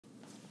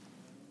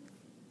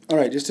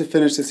Alright, just to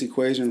finish this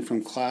equation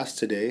from class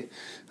today,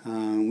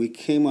 we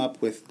came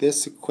up with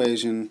this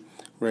equation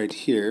right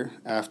here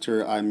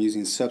after I'm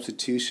using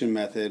substitution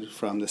method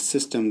from the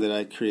system that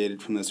I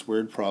created from this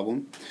word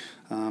problem.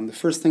 The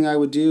first thing I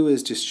would do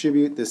is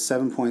distribute this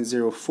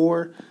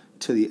 7.04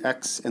 to the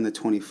x and the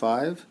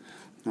 25.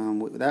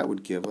 What that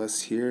would give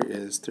us here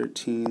is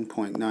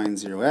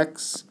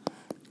 13.90x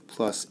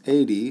plus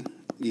 80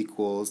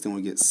 equals, then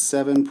we get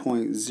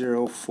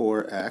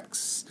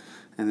 7.04x,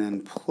 and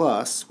then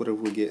plus, whatever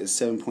we get is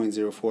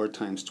 7.04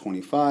 times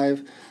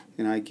 25,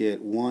 and I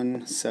get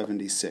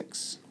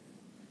 176.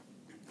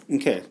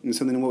 Okay, and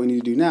so then what we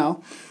need to do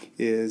now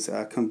is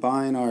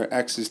combine our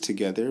x's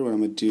together. What I'm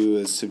going to do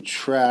is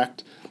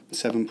subtract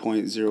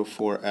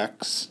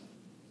 7.04x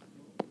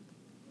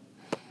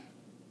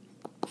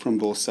from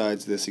both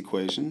sides of this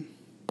equation.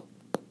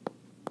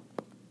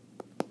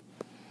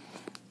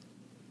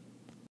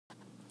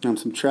 I'm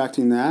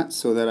subtracting that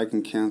so that I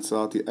can cancel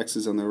out the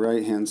x's on the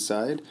right hand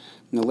side.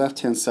 On the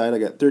left hand side I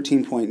got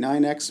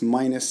 13.9x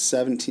minus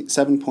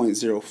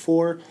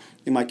 7.04.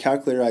 In my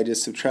calculator I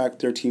just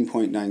subtract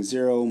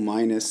 13.90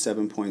 minus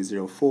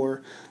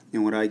 7.04,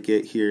 and what I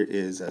get here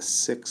is a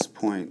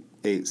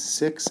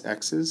 6.86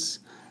 x's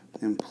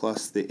and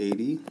plus the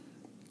 80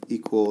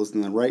 equals,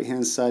 on the right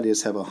hand side I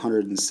just have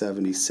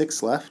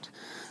 176 left.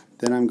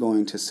 Then I'm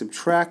going to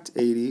subtract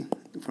 80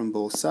 from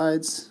both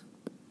sides.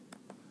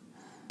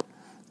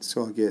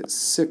 So I'll get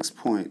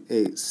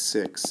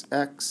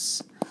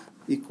 6.86x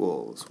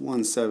equals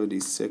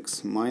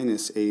 176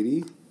 minus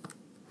 80,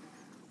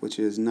 which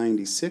is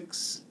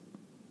 96.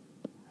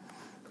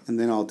 And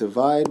then I'll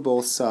divide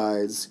both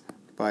sides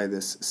by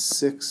this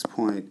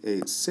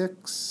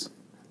 6.86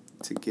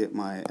 to get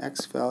my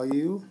x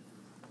value.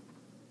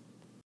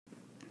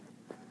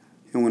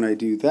 And when I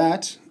do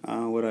that,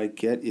 what I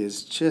get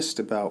is just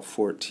about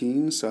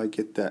 14. So I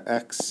get that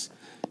x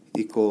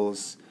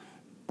equals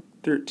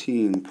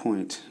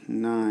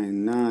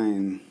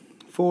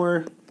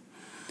 13.994.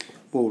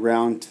 We'll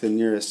round to the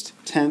nearest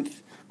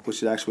tenth,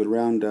 which actually would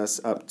round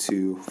us up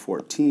to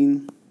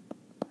 14.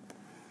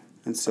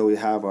 And so we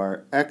have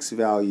our x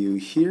value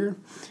here.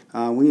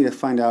 We need to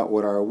find out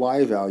what our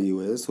y value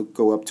is. We'll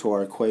go up to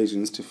our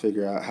equations to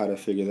figure out how to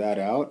figure that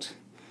out.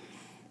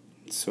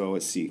 So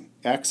let's see.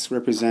 X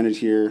represented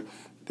here,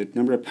 the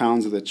number of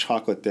pounds of the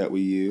chocolate that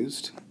we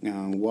used.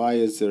 Y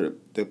is the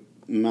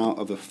amount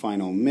of the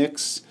final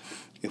mix.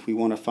 If we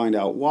want to find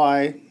out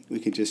y, we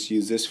could just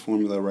use this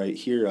formula right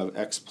here of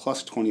x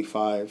plus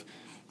 25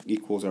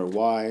 equals our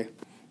y.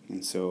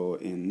 And so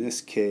in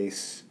this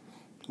case,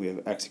 we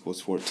have x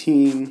equals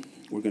 14.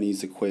 We're going to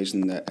use the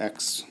equation that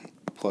x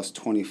plus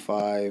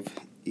 25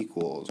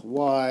 equals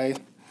y.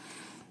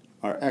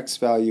 Our x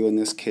value in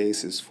this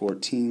case is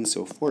 14,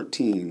 so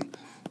 14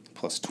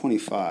 plus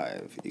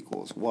 25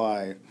 equals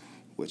y,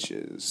 which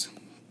is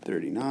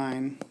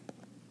 39.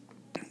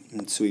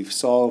 And so we've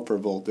solved for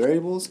both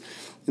variables.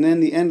 And then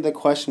the end of the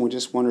question, we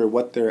just wonder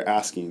what they're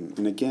asking.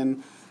 And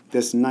again,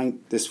 this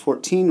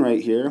 14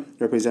 right here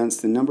represents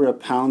the number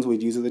of pounds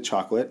we'd use of the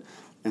chocolate,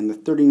 and the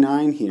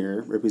 39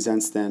 here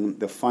represents then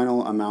the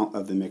final amount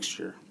of the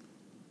mixture.